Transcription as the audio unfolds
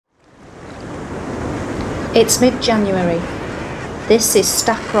It's mid-January. This is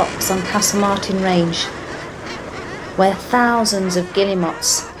Stack Rocks on Castlemartin Range, where thousands of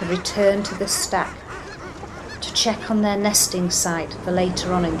guillemots have returned to the stack to check on their nesting site for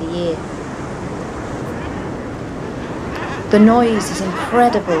later on in the year. The noise is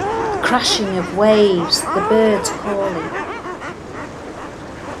incredible, the crashing of waves, the birds calling.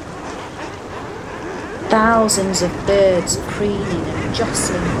 Thousands of birds preening and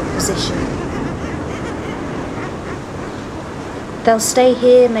jostling for position. They'll stay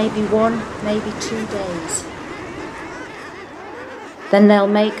here maybe 1, maybe 2 days. Then they'll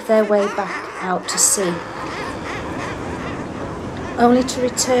make their way back out to sea, only to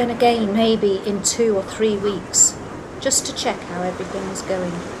return again maybe in 2 or 3 weeks, just to check how everything is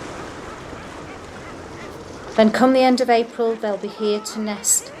going. Then come the end of April, they'll be here to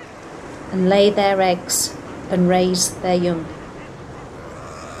nest and lay their eggs and raise their young.